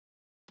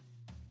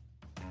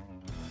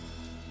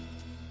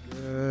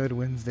Good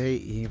Wednesday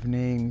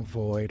evening,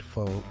 Void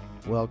folk.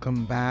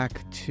 Welcome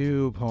back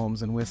to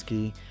Poems and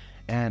Whiskey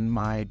and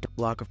my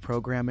block of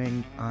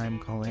programming I'm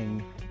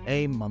calling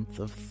A Month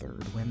of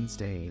Third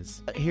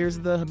Wednesdays. Here's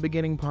the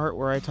beginning part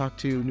where I talk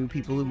to new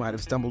people who might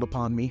have stumbled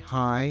upon me.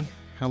 Hi,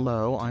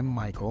 hello, I'm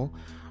Michael.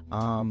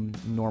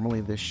 Normally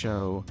this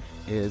show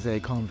is a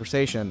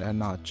conversation and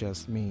not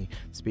just me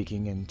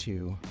speaking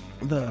into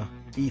the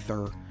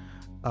ether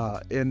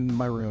in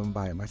my room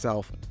by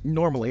myself.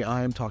 Normally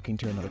I'm talking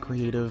to another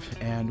creative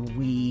and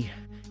we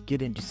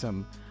get into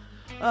some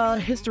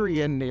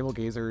history and navel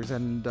gazers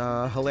and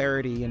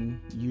hilarity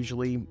and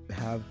usually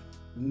have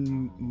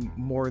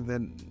more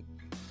than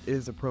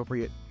is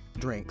appropriate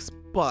drinks.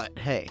 But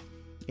hey,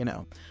 you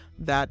know,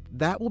 that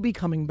will be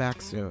coming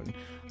back soon.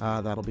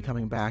 That'll be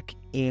coming back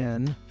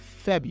in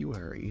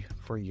February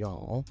for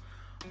y'all.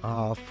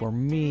 For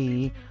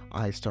me,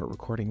 I start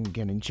recording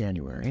again in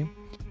January.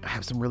 I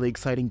have some really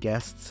exciting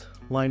guests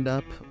lined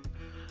up.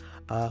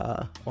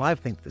 Well, I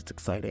think that's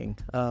exciting.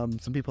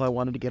 Some people I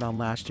wanted to get on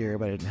last year,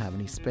 but I didn't have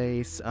any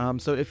space.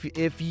 So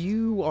if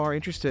you are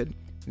interested,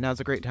 now's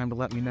a great time to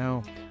let me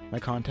know. My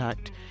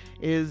contact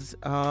is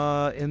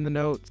in the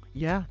notes.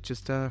 Yeah,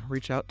 just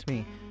reach out to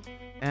me,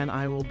 and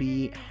I will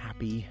be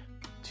happy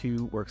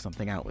to work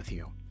something out with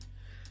you.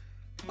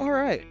 All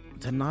right,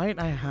 tonight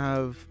I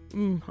have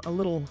I'm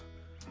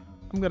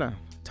gonna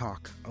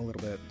talk a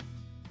little bit.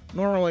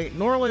 Normally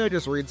I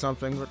just read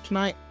something, but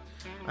tonight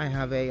I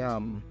have I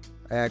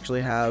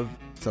actually have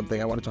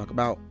something I want to talk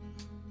about.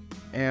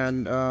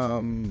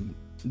 And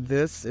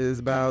this is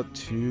about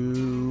if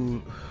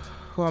you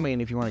want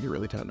to get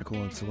really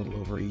technical, it's a little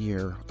over a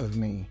year of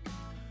me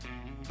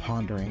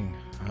pondering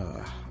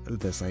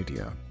this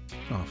idea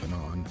off and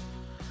on.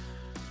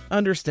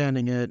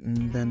 Understanding it,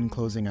 and then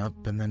closing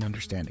up, and then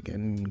understanding it,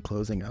 and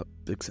closing up,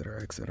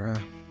 etc.,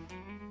 etc.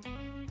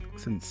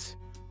 Since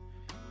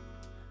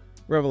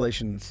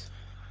revelations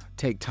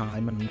take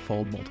time and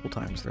unfold multiple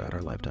times throughout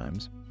our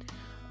lifetimes.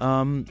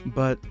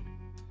 But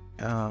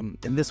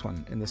in this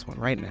one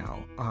right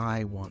now,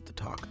 I want to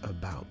talk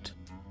about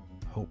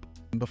hope.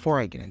 Before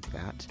I get into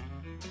that,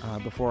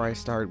 before I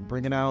start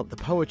bringing out the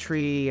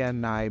poetry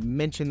and I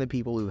mention the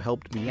people who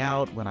helped me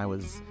out when I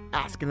was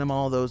asking them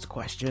all those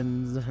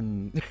questions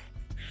and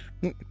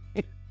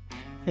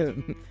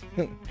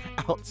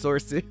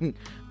outsourcing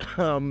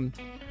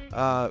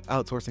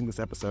this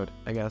episode,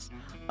 I guess.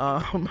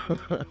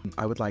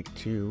 I would like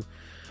to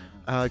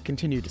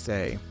continue to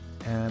say,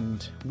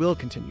 and will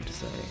continue to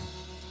say,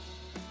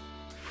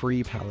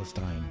 free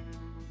Palestine.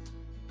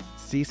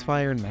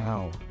 Ceasefire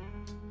now.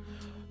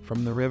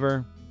 From the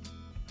river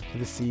to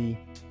the sea.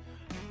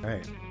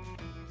 Alright.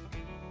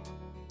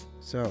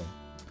 So,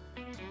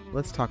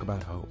 let's talk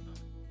about hope.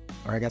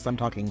 Or I guess I'm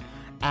talking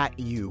at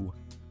you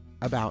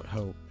about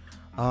hope.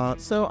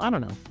 So, I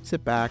don't know.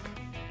 Sit back.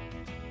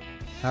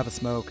 Have a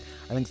smoke.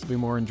 I think this will be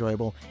more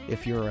enjoyable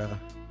if you're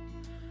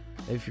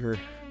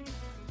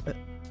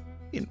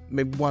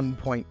maybe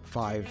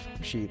 1.5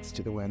 sheets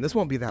to the wind. This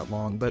won't be that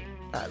long, but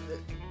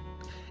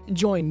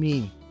join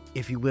me,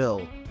 if you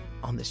will,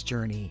 on this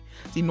journey.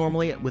 See,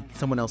 normally with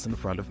someone else in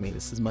front of me,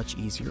 this is much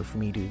easier for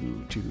me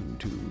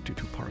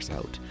to parse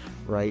out,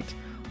 right?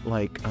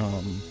 Like,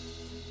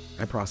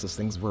 I process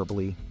things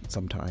verbally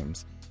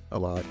sometimes, a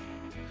lot.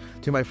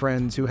 To my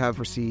friends who have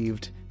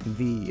received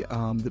the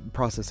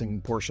processing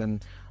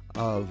portion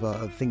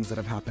of things that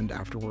have happened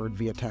afterward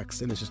via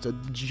text, and it's just a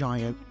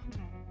giant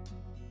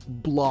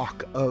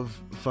block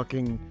of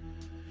fucking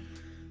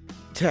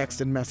text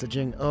and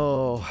messaging.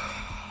 Oh,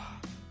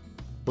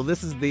 well,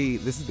 this is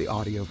the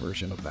audio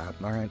version of that.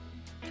 All right,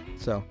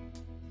 so,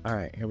 all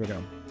right, here we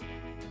go.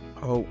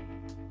 Oh,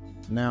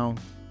 now,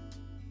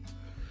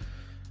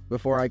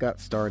 before I got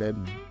started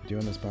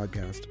doing this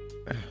podcast,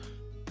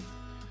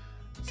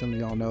 some of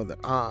y'all know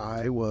that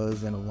I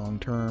was in a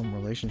long-term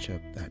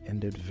relationship that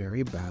ended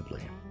very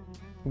badly.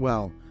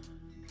 Well,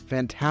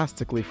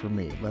 fantastically for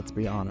me, let's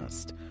be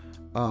honest.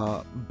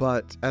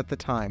 But at the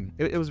time,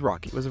 it was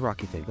rocky. It was a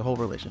rocky thing. The whole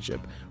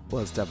relationship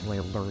was definitely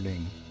a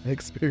learning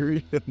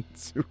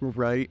experience,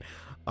 right?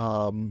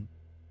 But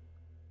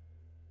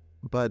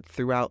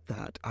throughout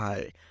that,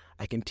 I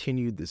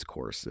continued this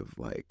course of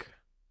like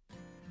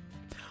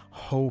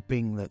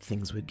hoping that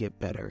things would get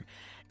better,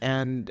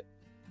 and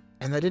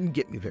that didn't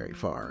get me very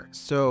far.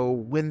 So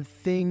when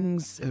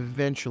things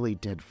eventually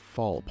did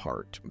fall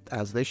apart,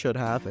 as they should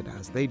have and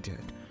as they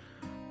did,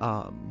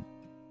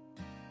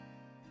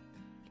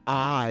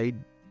 I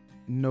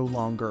no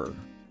longer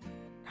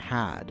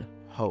had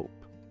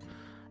hope.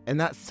 And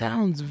that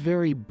sounds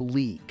very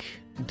bleak,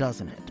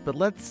 doesn't it? But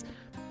let's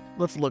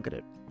look at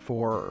it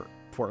for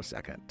a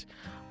second.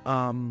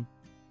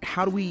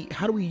 How do we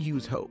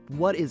use hope?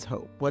 What is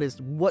hope?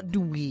 What do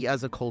we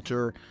as a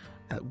culture,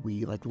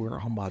 we're a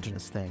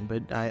homogenous thing,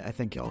 but I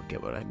think y'all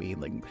get what I mean.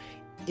 Like,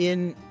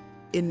 in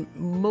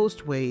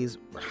most ways,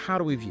 how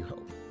do we view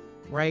hope,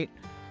 right?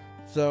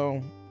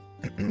 So,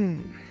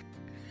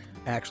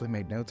 I actually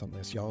made notes on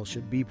this. Y'all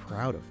should be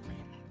proud of me.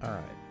 All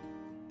right.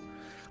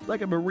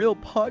 Like I'm a real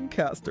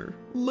podcaster.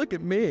 Look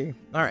at me.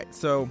 All right,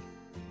 so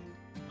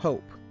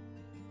hope.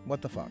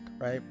 What the fuck,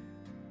 right?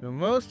 So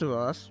most of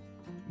us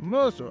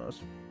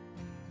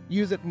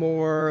use it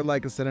more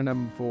like a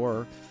synonym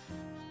for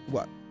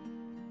what?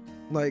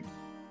 Like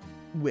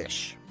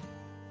wish,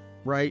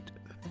 right?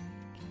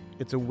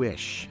 It's a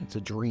wish. It's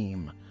a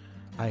dream.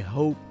 I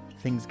hope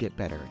things get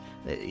better.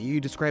 You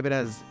describe it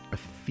as a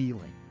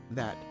feeling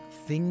that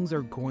things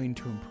are going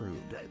to improve,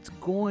 that it's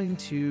going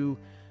to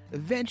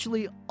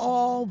eventually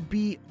all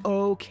be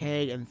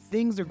okay and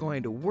things are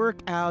going to work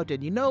out,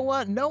 and you know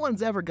what? No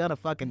one's ever gonna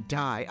fucking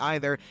die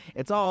either.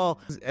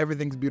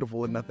 Everything's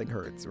beautiful and nothing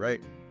hurts,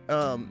 right?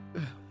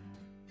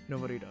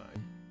 Nobody died.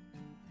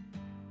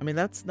 I mean,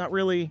 it's not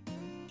really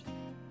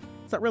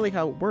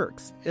how it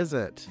works, is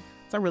it?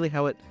 It's not really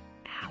how it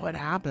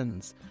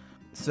happens.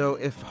 So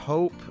if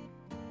hope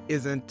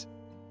isn't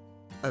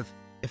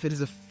if it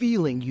is a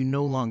feeling you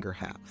no longer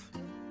have,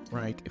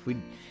 right?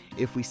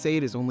 If we say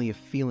it is only a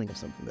feeling of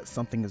something, that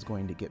something is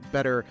going to get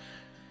better,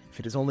 if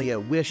it is only a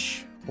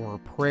wish or a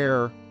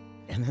prayer,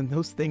 and then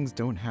those things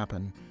don't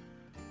happen,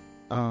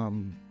 I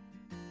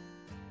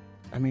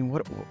mean,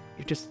 what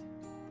you're just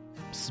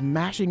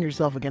smashing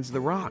yourself against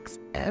the rocks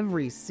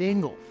every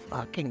single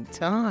fucking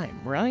time,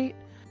 right?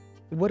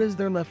 What is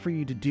there left for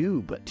you to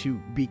do but to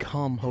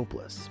become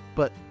hopeless?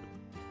 But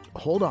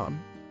hold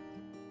on.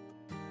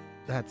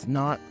 That's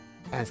not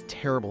as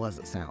terrible as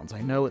it sounds.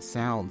 I know it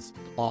sounds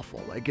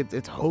awful. Like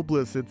it's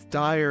hopeless, it's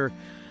dire.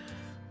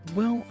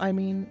 Well, I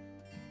mean,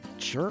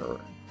 sure.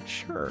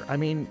 I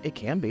mean, it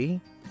can be.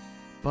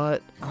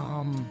 But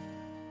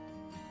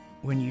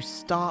when you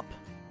stop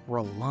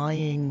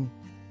relying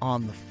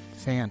on the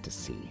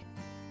fantasy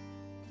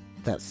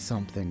that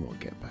something will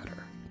get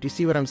better. Do you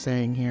see what I'm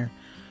saying here?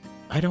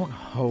 I don't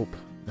hope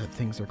that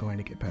things are going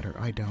to get better.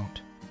 I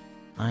don't.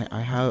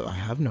 I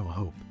have no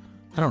hope.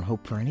 I don't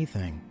hope for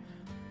anything.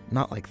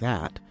 Not like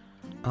that.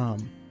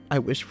 I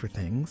wish for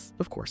things.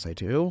 Of course I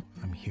do.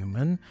 I'm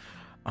human.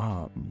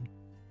 I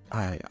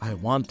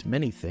want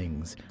many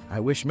things. I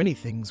wish many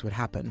things would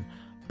happen,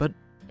 but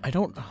I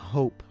don't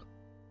hope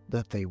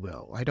that they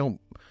will.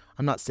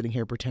 I'm not sitting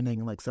here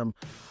pretending like some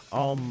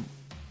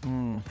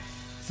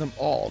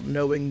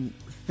all-knowing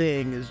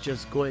thing is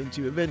just going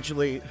to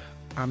eventually.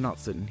 I'm not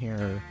sitting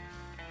here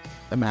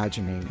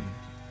imagining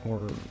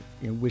or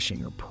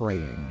wishing or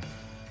praying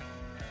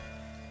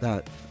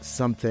that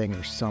something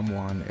or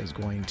someone is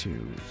going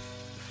to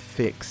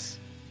fix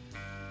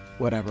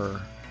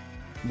whatever,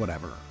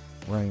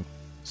 right?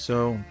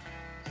 So,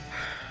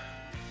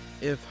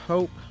 if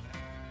hope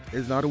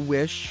is not a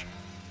wish,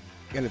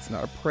 and it's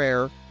not a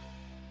prayer,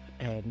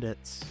 and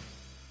it's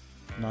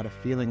not a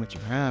feeling that you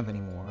have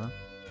anymore,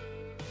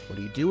 what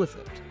do you do with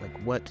it?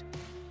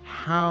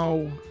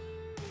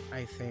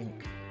 I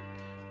think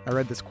I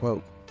read this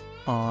quote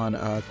on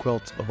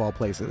Quilt of all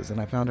places, and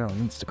I found it on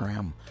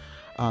Instagram.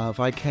 If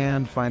I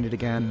can find it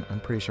again, I'm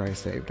pretty sure I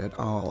saved it.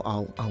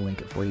 I'll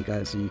link it for you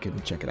guys so you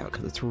can check it out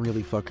because it's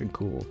really fucking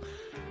cool.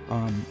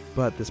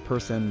 But this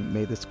person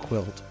made this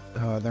quilt.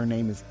 Their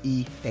name is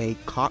E.A.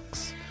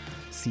 Cox,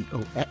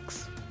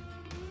 C-O-X.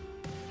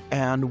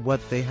 And what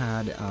they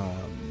had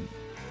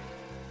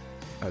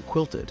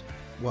quilted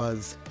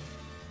was,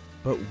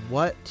 but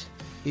what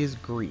is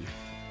grief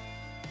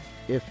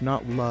if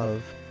not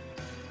love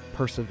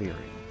persevering?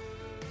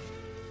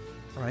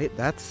 Right?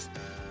 That's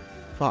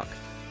fuck.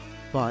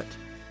 But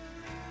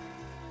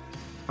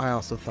I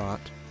also thought,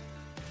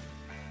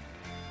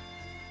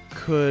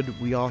 could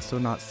we also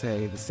not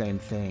say the same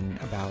thing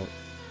about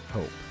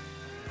hope?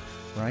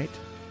 Right?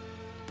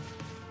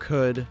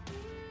 Could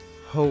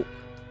hope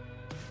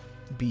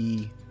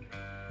be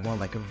more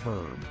like a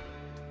verb?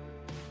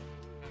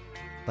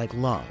 Like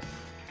love.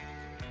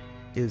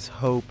 Is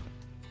hope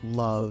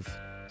love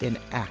in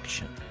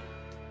action?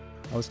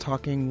 I was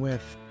talking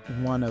with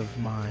one of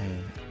my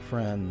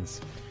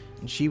friends,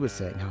 and she was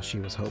saying how she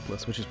was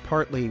hopeless, which is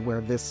partly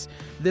where this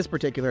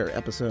particular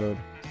episode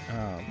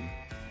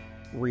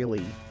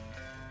really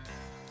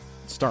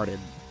started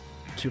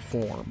to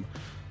form.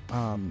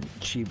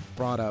 She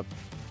brought up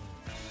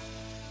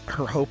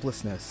her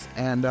hopelessness,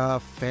 and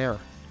fair,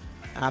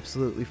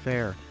 absolutely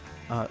fair.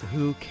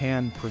 Who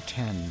can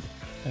pretend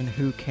and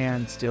who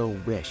can still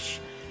wish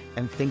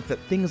and think that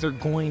things are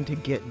going to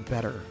get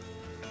better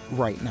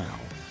right now?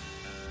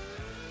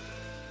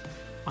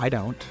 I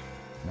don't.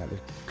 Neither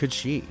could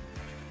she.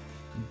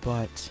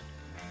 But,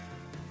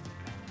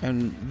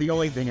 and the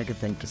only thing I could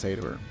think to say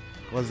to her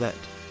was that,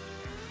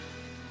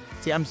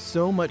 see, I'm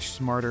so much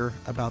smarter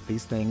about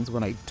these things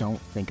when I don't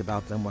think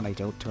about them, when I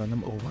don't turn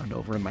them over and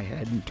over in my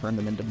head and turn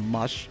them into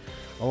mush,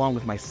 along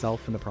with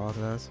myself in the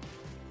process.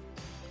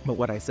 But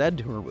what I said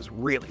to her was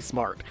really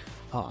smart.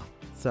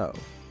 So,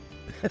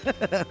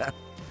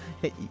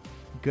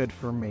 good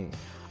for me.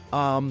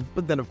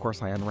 But then, of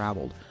course, I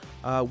unraveled.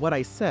 What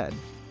I said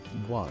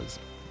was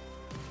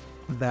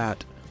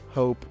that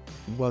hope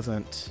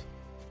wasn't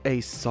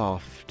a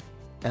soft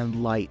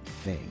and light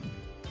thing.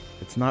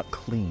 It's not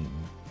clean.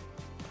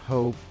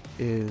 Hope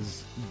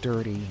is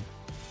dirty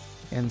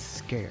and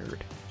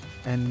scared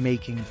and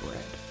making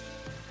bread.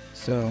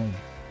 So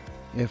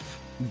if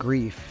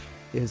grief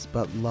is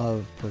but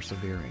love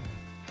persevering?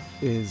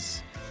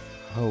 Is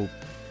hope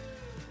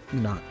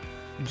not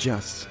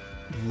just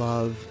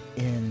love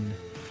in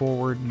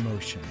forward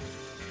motion?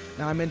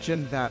 Now, I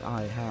mentioned that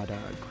I had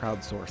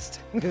crowdsourced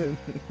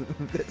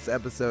this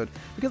episode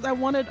because I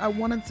wanted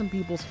some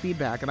people's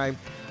feedback, and I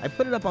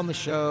put it up on the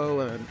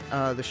show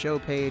and the show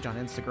page on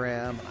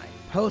Instagram, and I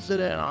posted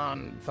it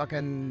on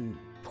fucking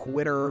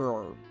Twitter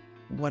or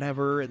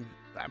whatever, and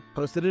I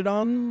posted it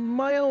on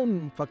my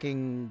own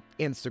fucking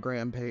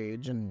Instagram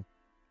page, and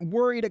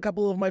worried a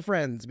couple of my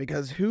friends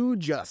because who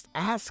just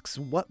asks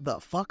what the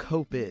fuck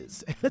hope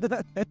is?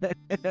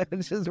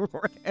 Just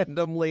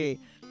randomly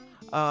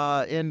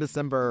in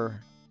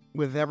December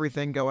with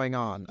everything going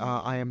on.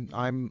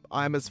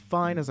 I'm as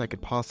fine as I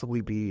could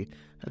possibly be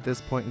at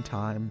this point in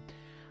time.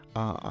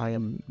 I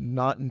am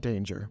not in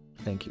danger,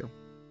 thank you.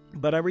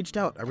 But I reached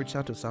out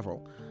to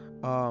several,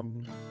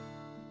 and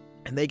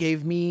they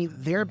gave me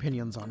their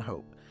opinions on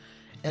hope,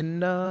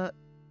 and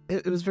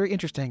it was very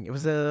interesting. It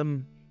was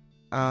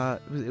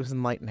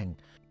enlightening.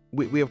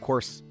 We of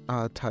course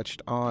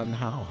touched on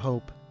how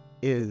hope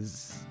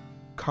is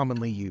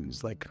commonly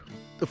used, like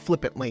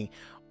flippantly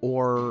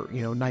or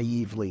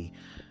naively,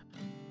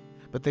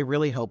 but they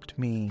really helped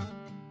me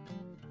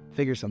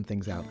figure some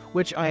things out,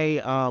 which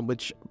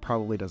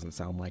probably doesn't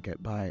sound like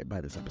it by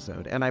this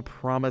episode. And I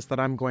promise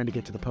that I'm going to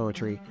get to the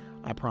poetry.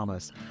 I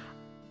promise.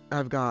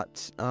 I've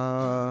got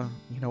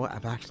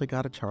I've actually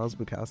got a Charles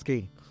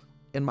Bukowski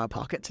in my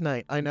pocket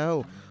tonight. I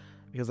know,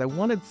 because I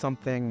wanted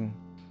something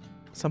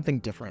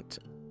different.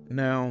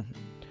 Now,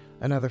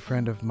 another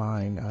friend of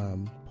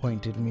mine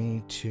pointed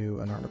me to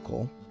an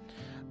article,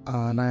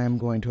 and I am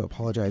going to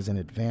apologize in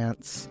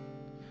advance.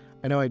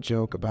 I know I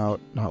joke about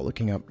not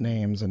looking up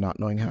names and not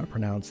knowing how to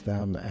pronounce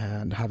them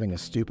and having a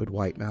stupid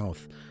white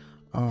mouth,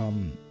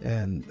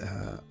 and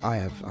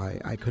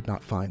I could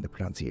not find the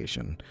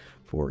pronunciation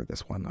for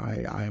this one.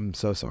 I am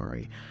so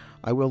sorry.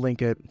 I will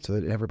link it so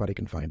that everybody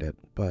can find it,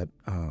 but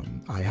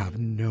I have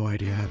no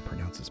idea how to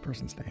pronounce this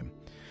person's name.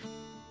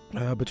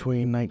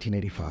 Between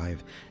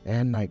 1985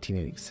 and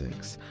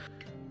 1986,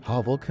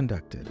 Havel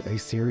conducted a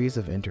series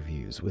of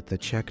interviews with the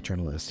Czech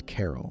journalist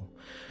Karel,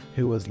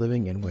 who was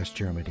living in West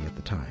Germany at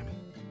the time.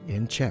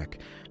 In Czech,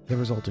 the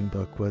resulting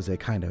book was a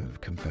kind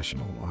of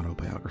confessional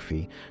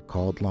autobiography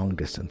called Long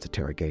Distance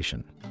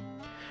Interrogation.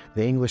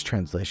 The English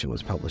translation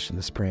was published in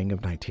the spring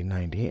of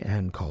 1990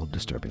 and called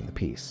Disturbing the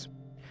Peace.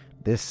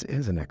 This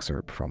is an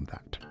excerpt from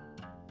that.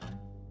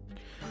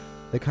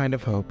 The kind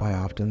of hope I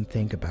often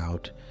think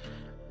about,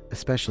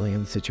 especially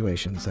in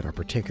situations that are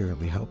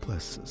particularly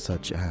hopeless,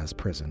 such as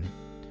prison,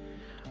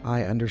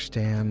 I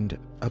understand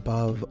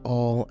above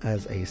all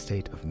as a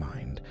state of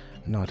mind,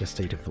 not a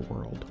state of the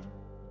world.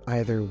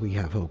 Either we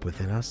have hope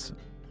within us,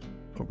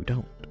 or we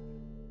don't.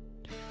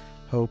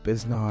 Hope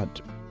is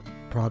not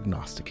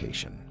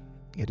prognostication.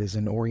 It is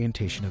an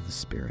orientation of the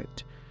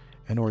spirit,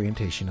 an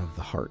orientation of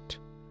the heart.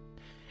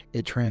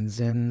 It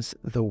transcends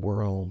the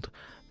world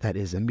that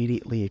is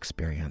immediately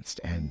experienced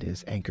and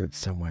is anchored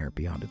somewhere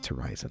beyond its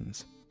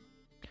horizons.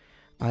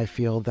 I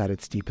feel that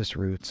its deepest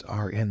roots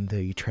are in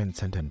the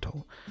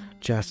transcendental,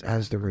 just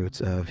as the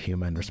roots of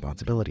human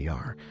responsibility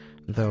are,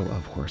 though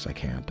of course I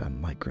can't,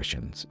 unlike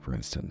Christians, for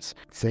instance,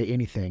 say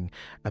anything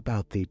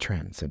about the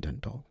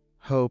transcendental.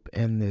 Hope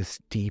in this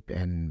deep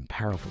and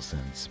powerful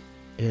sense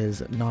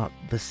is not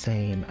the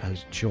same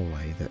as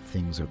joy that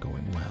things are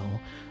going well,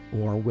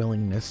 or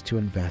willingness to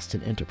invest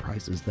in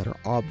enterprises that are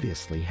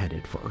obviously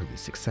headed for early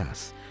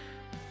success,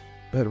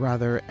 but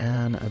rather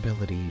an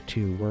ability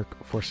to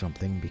work for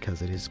something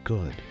because it is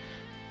good,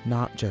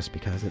 not just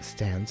because it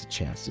stands a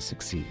chance to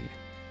succeed.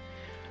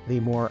 The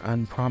more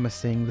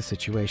unpromising the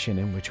situation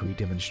in which we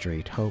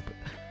demonstrate hope,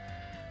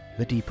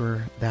 the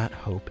deeper that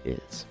hope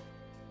is.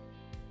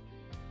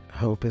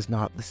 Hope is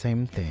not the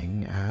same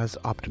thing as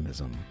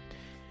optimism.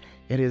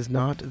 It is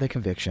not the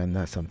conviction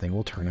that something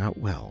will turn out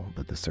well,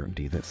 but the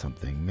certainty that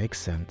something makes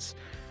sense,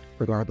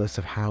 regardless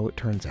of how it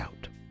turns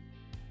out.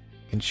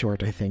 In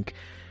short, I think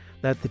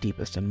that the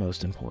deepest and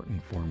most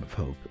important form of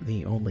hope,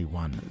 the only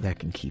one that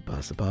can keep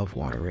us above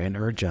water and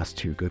urge us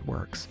to good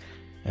works,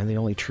 and the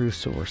only true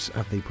source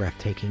of the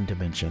breathtaking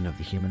dimension of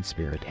the human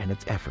spirit and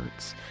its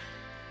efforts,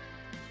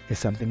 is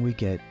something we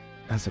get,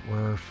 as it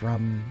were,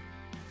 from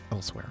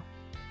elsewhere.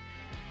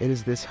 It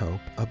is this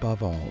hope,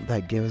 above all,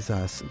 that gives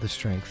us the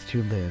strength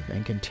to live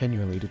and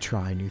continually to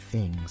try new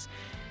things,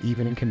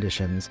 even in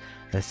conditions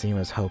that seem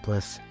as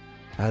hopeless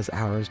as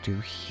ours do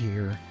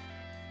here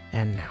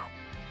and now.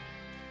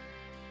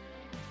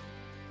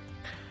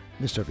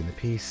 Disturbing the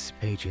Peace,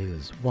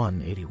 pages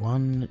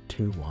 181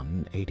 to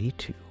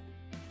 182.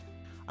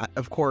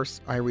 Of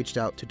course, I reached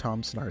out to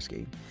Tom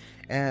Snarski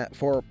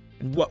for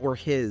what were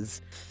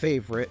his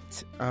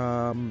favorite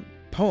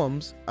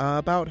poems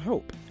about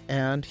hope,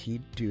 and he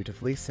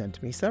dutifully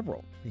sent me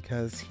several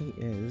because he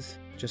is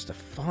just a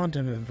font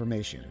of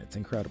information. It's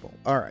incredible.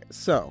 All right,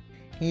 so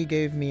he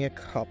gave me a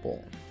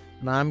couple,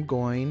 and I'm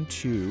going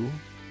to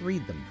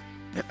read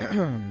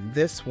them.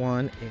 This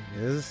one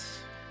is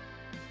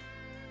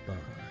by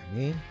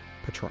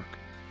Petrarch.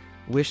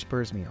 Wish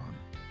spurs me on.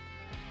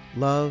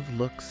 Love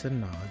looks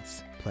and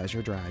nods,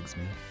 pleasure drags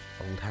me,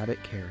 old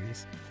habit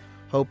carries,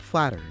 hope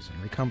flatters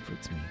and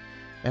recomforts me,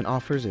 and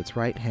offers its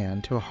right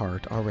hand to a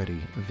heart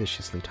already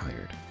viciously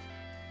tired.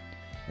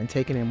 And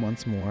taken in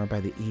once more by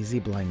the easy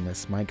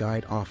blindness my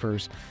guide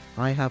offers,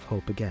 I have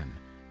hope again.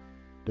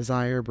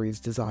 Desire breeds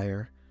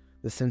desire,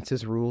 the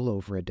senses rule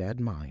over a dead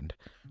mind.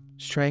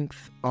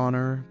 Strength,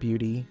 honor,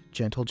 beauty,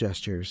 gentle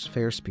gestures,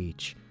 fair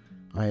speech,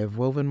 I have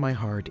woven my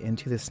heart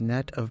into this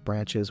net of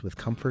branches with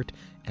comfort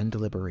and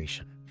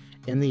deliberation.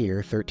 In the year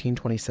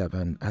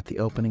 1327, at the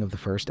opening of the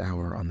first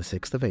hour on the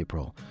 6th of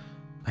April,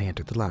 I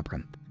entered the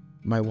labyrinth.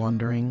 My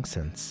wandering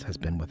since has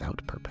been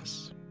without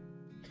purpose.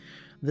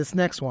 This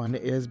next one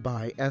is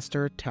by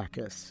Esther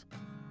Takis.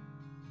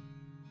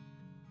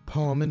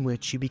 Poem in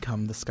which you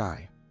become the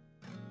sky.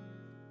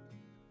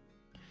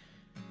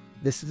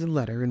 This is a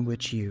letter in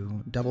which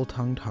you,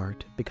 double-tongued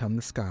heart, become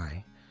the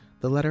sky.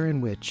 The letter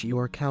in which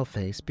your cow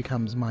face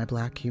becomes my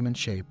black human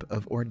shape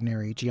of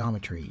ordinary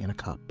geometry in a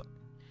cup.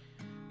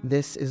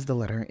 This is the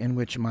letter in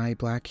which my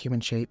black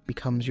human shape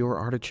becomes your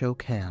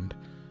artichoke hand.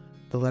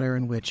 The letter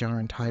in which our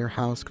entire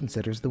house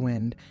considers the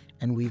wind,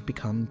 and we've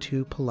become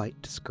too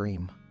polite to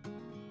scream.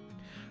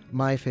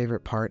 My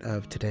favorite part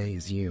of today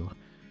is you.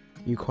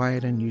 You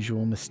quiet,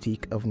 unusual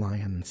mystique of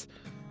lions.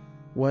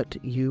 What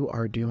you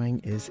are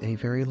doing is a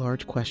very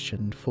large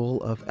question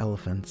full of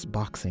elephants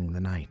boxing the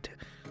night,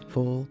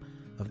 full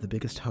of the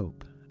biggest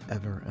hope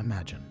ever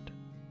imagined.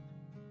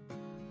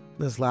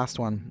 This last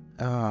one,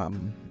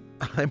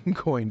 I'm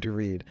going to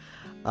read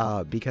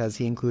because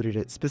he included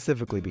it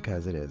specifically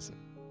because it is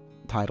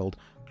titled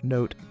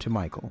Note to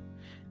Michael.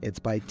 It's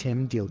by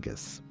Tim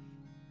Dielgis.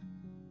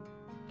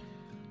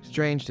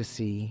 Strange to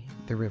see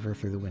the river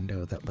through the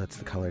window that lets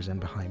the colors in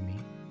behind me.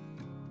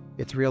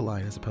 It's real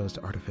light as opposed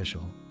to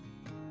artificial.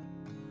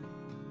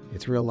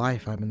 It's real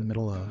life I'm in the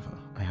middle of,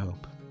 I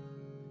hope.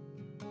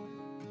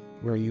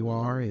 Where you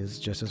are is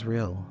just as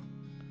real,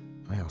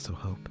 I also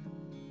hope.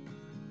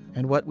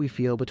 And what we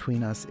feel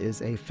between us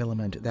is a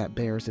filament that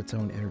bears its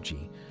own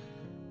energy,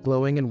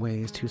 glowing in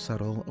ways too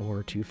subtle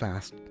or too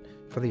fast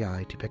for the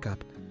eye to pick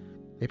up.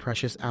 A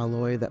precious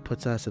alloy that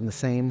puts us in the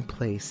same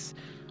place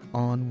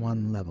on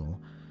one level,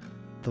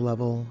 the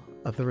level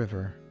of the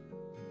river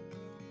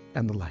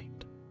and the light.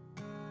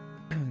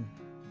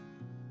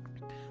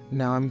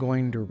 Now I'm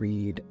going to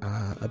read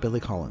a Billy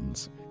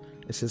Collins.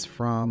 This is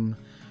from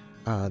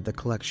the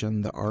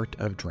collection The Art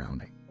of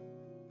Drowning.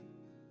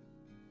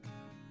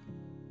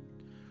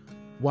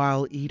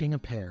 While eating a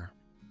pear.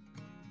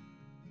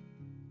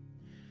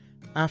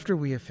 After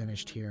we have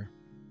finished here,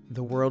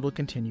 the world will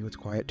continue its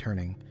quiet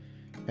turning,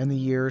 and the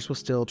years will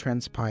still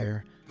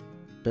transpire,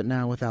 but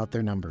now without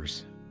their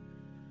numbers.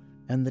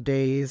 And the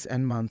days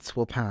and months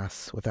will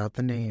pass without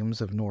the names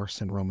of Norse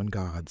and Roman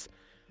gods.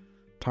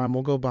 Time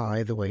will go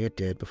by the way it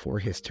did before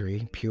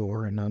history,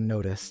 pure and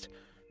unnoticed,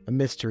 a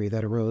mystery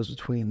that arose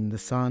between the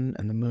sun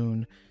and the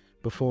moon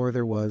before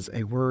there was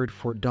a word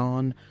for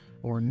dawn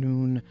or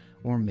noon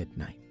or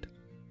midnight.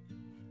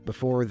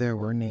 Before there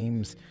were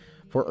names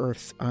for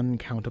Earth's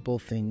uncountable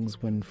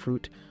things, when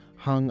fruit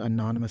hung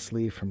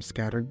anonymously from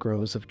scattered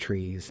groves of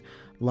trees,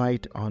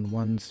 light on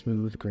one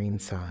smooth green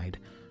side,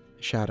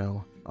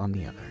 shadow on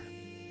the other.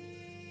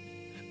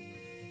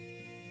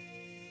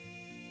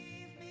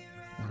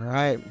 All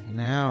right,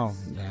 now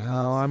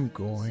I'm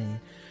going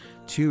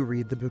to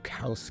read the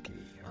Bukowski.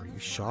 Are you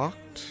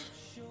shocked?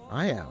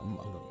 I am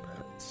a little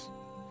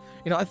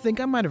bit. I think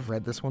I might have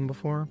read this one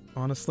before,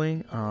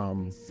 honestly.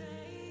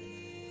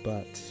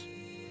 But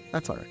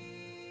that's all right.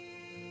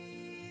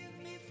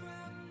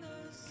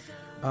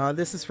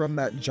 This is from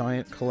that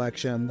giant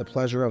collection, The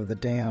Pleasure of the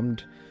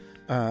Damned,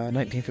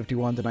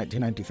 1951 to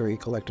 1993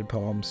 collected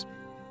poems.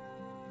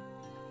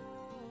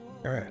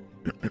 All right.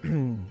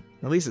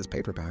 At least it's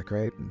paperback,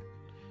 right?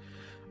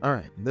 All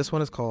right. This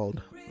one is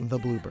called The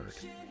Bluebird.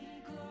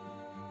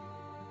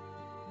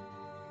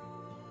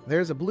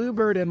 There's a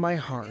bluebird in my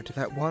heart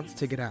that wants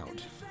to get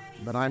out,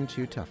 but I'm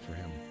too tough for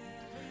him.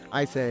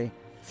 I say,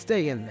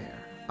 stay in there.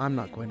 I'm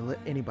not going to let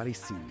anybody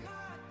see you.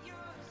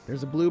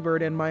 There's a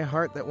bluebird in my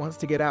heart that wants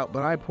to get out,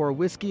 but I pour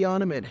whiskey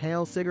on him,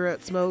 inhale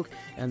cigarette smoke,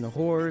 and the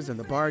whores and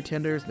the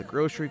bartenders, the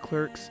grocery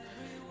clerks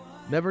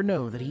never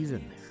know that he's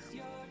in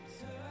there.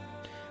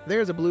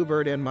 There's a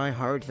bluebird in my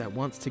heart that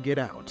wants to get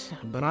out,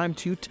 but I'm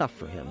too tough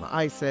for him.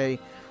 I say,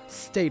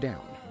 stay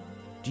down.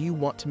 Do you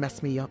want to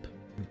mess me up?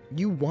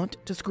 You want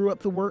to screw up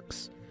the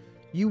works?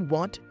 You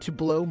want to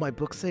blow my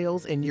book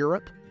sales in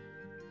Europe?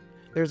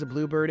 There's a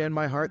bluebird in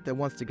my heart that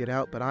wants to get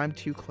out, but I'm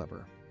too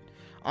clever.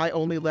 I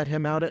only let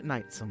him out at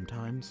night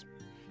sometimes.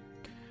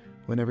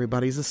 When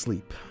everybody's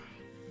asleep,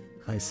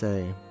 I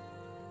say,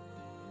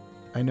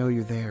 I know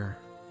you're there,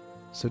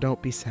 so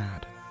don't be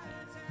sad.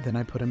 Then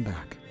I put him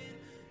back.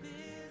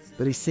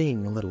 But he's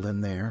singing a little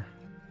in there.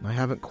 I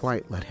haven't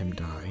quite let him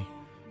die.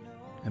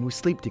 And we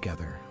sleep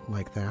together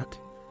like that,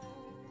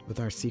 with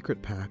our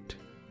secret pact.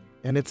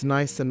 And it's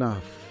nice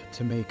enough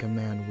to make a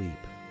man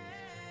weep.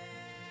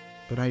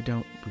 But I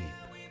don't weep,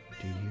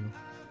 do you?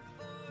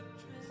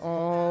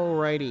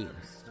 Alrighty.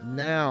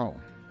 Now,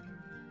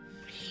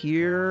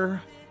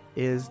 here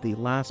is the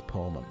last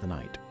poem of the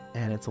night,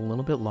 and it's a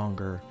little bit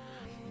longer.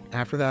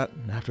 After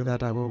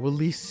that, I will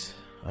release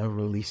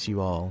you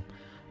all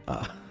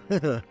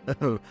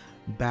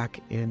back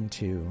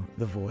into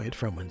the void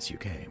from whence you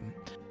came.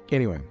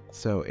 Anyway,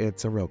 so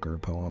it's a Roker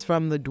poem. It's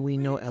from the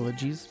Duino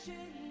Elegies,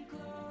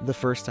 the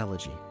first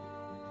elegy.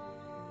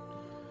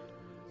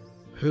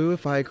 Who,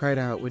 if I cried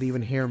out, would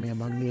even hear me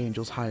among the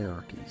angels'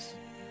 hierarchies?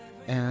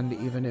 And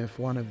even if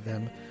one of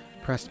them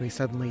pressed me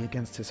suddenly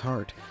against his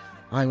heart,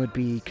 I would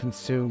be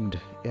consumed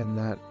in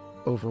that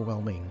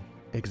overwhelming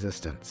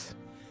existence.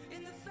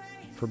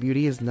 For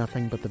beauty is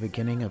nothing but the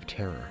beginning of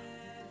terror,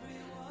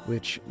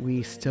 which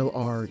we still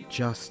are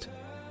just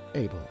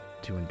able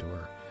to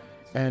endure.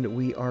 And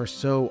we are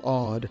so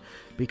awed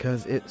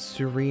because it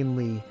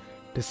serenely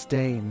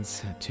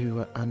disdains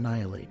to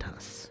annihilate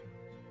us.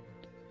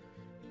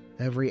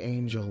 Every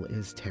angel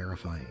is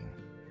terrifying.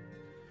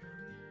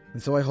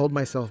 And so I hold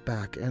myself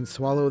back and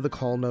swallow the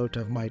call note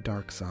of my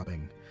dark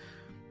sobbing.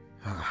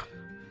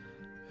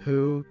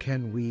 Who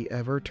can we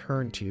ever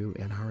turn to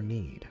in our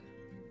need?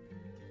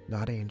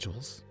 Not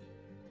angels,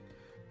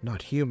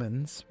 not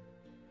humans.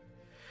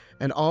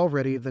 And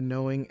already the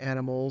knowing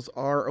animals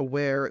are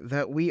aware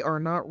that we are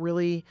not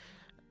really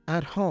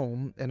at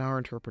home in our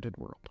interpreted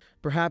world.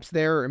 Perhaps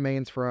there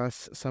remains for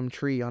us some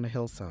tree on a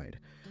hillside,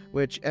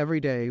 which every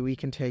day we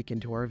can take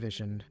into our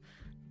vision.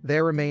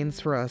 There remains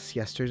for us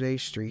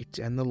yesterday's street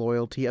and the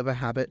loyalty of a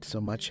habit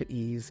so much at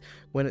ease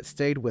when it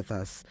stayed with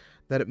us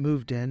that it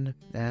moved in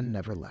and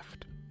never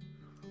left.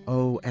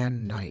 Oh,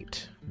 and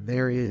night.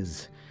 There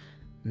is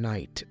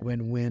night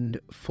when wind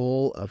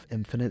full of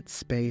infinite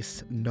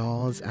space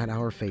gnaws at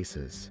our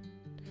faces.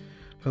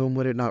 Whom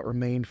would it not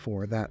remain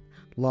for, that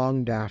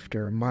longed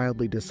after,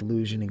 mildly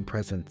disillusioning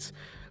presence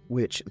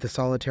which the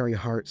solitary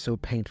heart so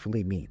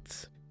painfully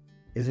meets?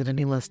 Is it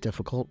any less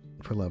difficult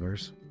for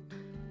lovers?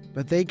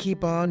 But they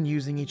keep on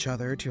using each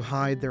other to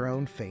hide their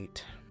own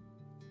fate.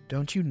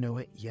 Don't you know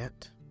it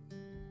yet?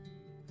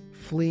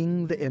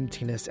 Fling the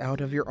emptiness out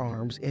of your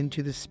arms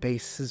into the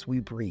spaces we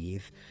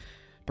breathe.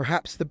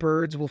 Perhaps the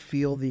birds will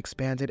feel the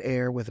expanded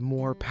air with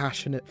more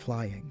passionate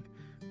flying.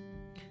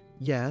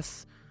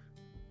 Yes,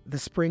 the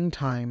spring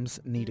times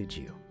needed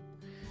you.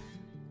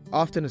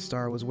 Often a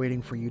star was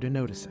waiting for you to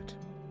notice it.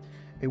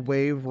 A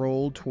wave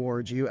rolled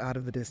towards you out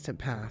of the distant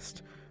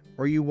past,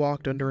 or you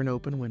walked under an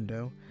open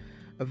window.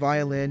 A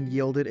violin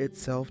yielded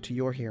itself to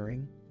your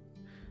hearing.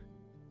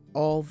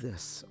 All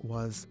this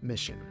was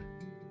mission.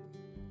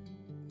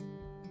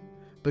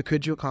 But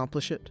could you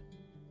accomplish it?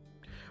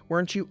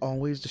 Weren't you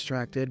always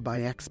distracted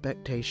by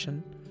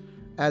expectation,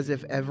 as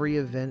if every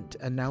event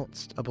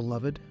announced a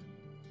beloved?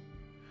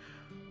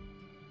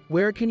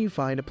 Where can you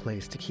find a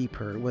place to keep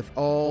her with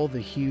all the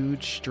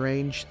huge,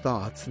 strange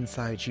thoughts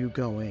inside you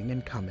going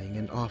and coming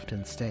and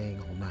often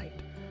staying all night?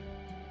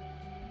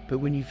 But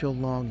when you feel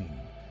longing,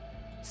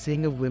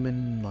 sing of women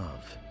in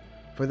love,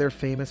 for their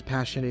famous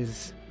passion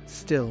is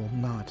still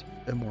not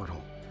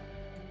immortal.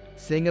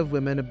 Sing of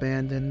women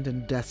abandoned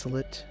and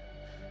desolate.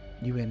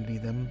 You envy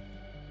them,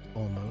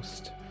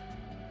 almost.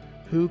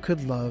 Who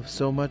could love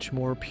so much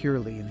more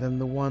purely than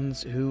the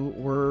ones who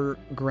were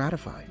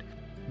gratified?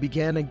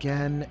 Began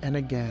again and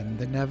again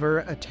the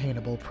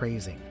never-attainable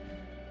praising.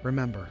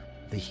 Remember,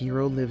 the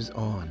hero lives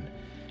on.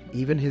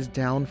 Even his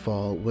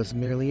downfall was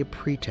merely a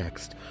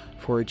pretext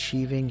for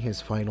achieving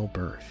his final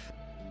birth.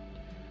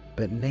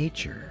 But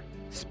nature,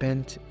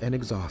 spent and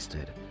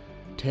exhausted,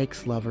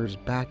 takes lovers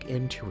back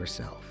into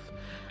herself,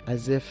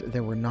 as if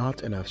there were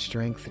not enough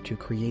strength to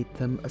create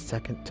them a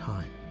second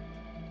time.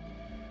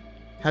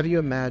 Have you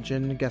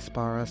imagined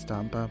Gaspara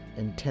Stampa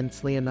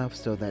intensely enough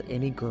so that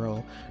any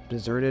girl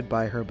deserted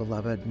by her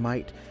beloved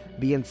might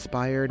be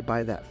inspired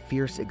by that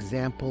fierce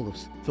example of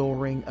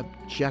soaring,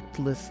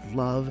 objectless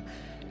love,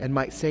 and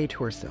might say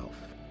to herself,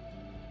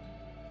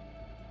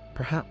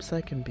 "Perhaps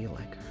I can be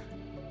like her"?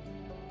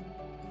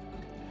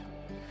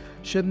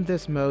 Shouldn't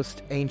this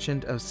most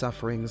ancient of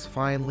sufferings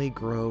finally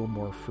grow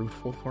more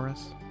fruitful for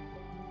us?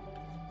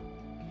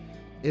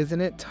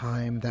 Isn't it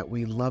time that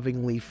we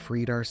lovingly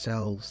freed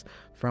ourselves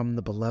from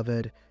the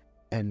beloved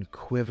and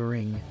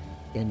quivering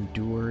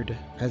endured,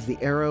 as the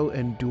arrow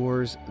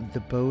endures the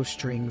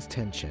bowstring's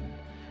tension,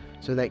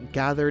 so that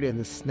gathered in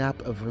the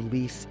snap of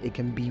release it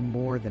can be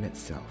more than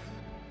itself?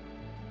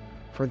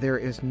 For there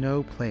is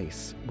no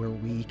place where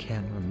we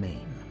can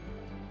remain.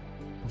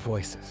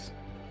 Voices.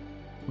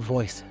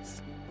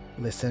 Voices.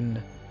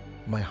 Listen,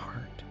 my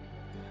heart,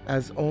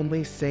 as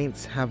only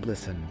saints have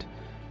listened,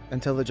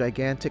 until the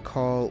gigantic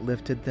call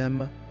lifted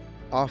them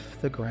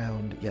off the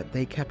ground, yet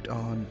they kept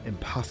on,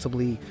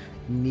 impossibly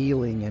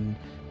kneeling and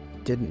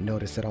didn't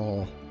notice at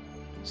all.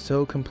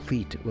 So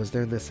complete was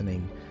their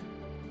listening,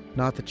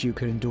 not that you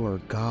could endure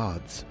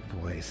God's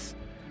voice,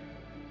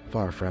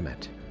 far from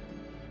it,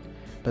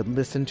 but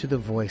listen to the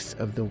voice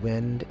of the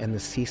wind and the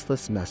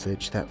ceaseless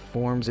message that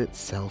forms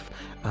itself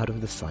out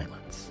of the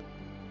silence.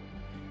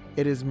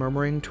 It is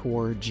murmuring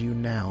towards you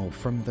now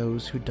from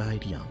those who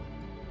died young.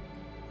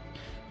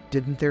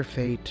 Didn't their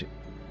fate,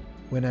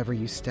 whenever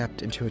you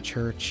stepped into a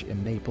church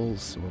in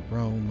Naples or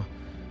Rome,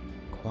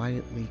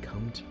 quietly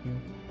come to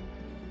you?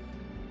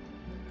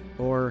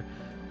 Or,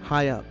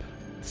 high up,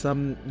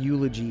 some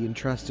eulogy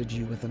entrusted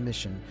you with a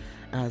mission,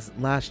 as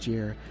last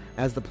year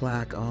as the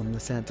plaque on the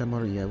Santa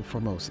Maria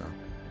Formosa.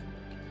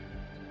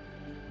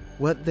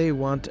 What they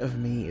want of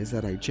me is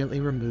that I gently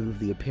remove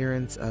the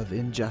appearance of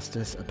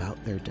injustice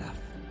about their death,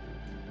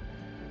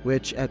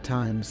 which at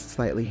times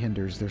slightly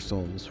hinders their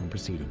souls from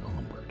proceeding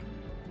onward.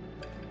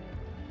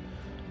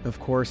 Of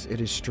course, it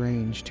is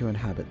strange to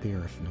inhabit the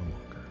earth no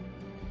longer,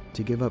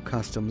 to give up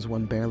customs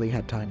one barely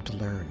had time to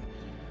learn,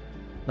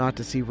 not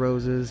to see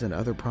roses and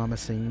other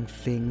promising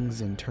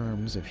things in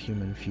terms of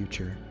human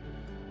future,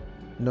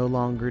 no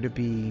longer to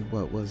be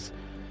what was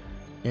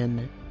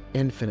in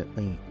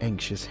infinitely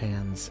anxious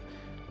hands,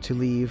 to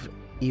leave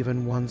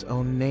even one's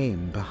own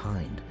name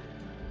behind,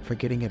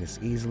 forgetting it as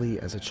easily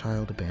as a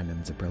child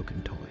abandons a broken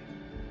toy.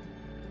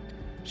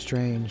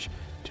 Strange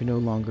to no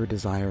longer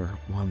desire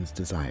one's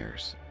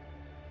desires.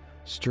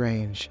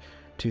 Strange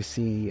to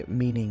see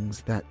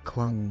meanings that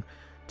clung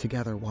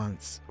together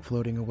once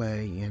floating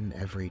away in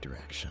every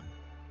direction.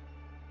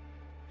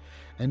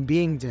 And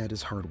being dead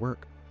is hard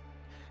work,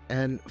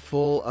 and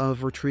full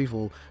of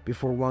retrieval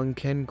before one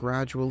can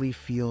gradually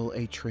feel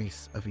a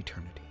trace of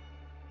eternity.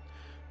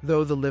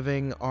 Though the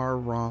living are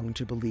wrong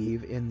to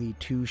believe in the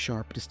two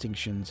sharp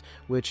distinctions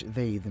which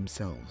they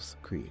themselves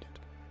created.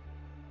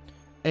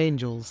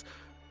 Angels,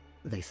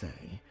 they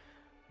say,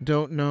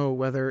 don't know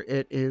whether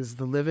it is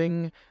the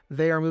living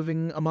they are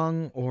moving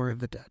among or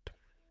the dead.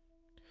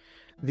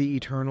 The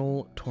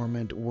eternal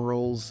torment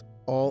whirls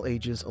all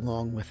ages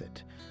along with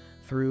it,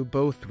 through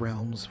both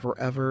realms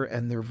forever,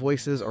 and their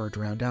voices are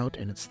drowned out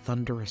in its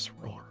thunderous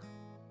roar.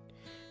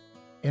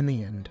 In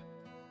the end,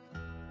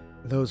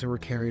 those who were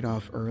carried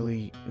off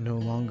early no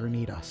longer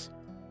need us.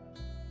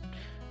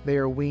 They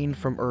are weaned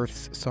from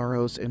earth's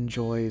sorrows and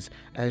joys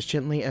as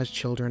gently as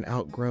children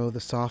outgrow the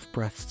soft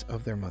breasts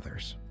of their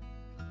mothers.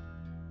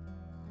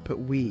 But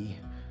we,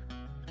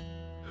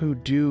 who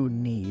do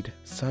need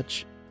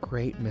such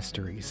great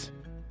mysteries,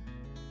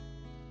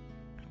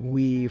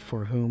 we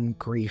for whom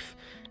grief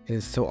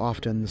is so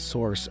often the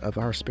source of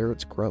our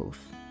spirit's growth,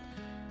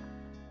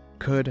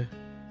 could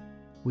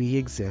we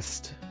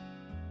exist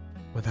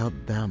without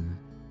them?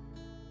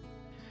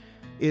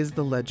 Is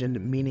the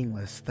legend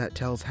meaningless that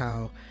tells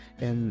how,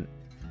 in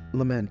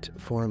Lament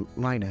for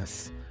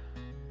Linus,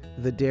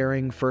 the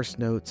daring first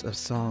notes of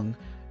song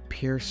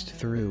pierced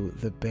through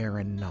the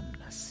barren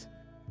numbness?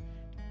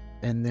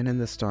 And then in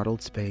the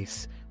startled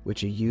space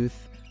which a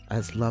youth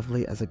as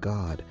lovely as a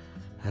god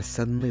has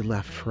suddenly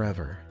left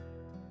forever,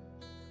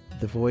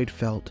 the void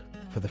felt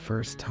for the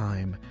first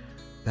time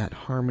that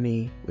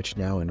harmony which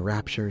now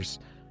enraptures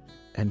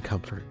and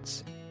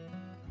comforts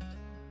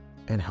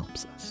and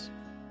helps us.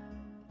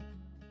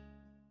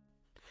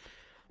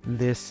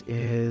 This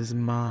is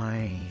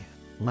my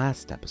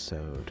last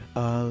episode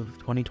of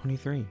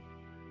 2023.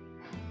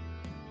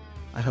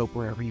 I hope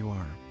wherever you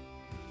are,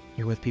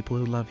 you're with people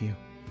who love you.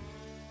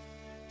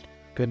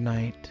 Good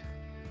night.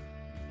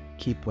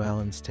 Keep well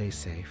and stay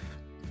safe.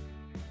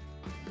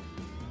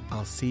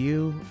 I'll see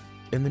you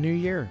in the new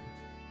year.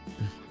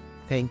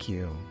 Thank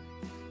you,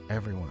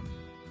 everyone.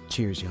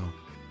 Cheers, y'all.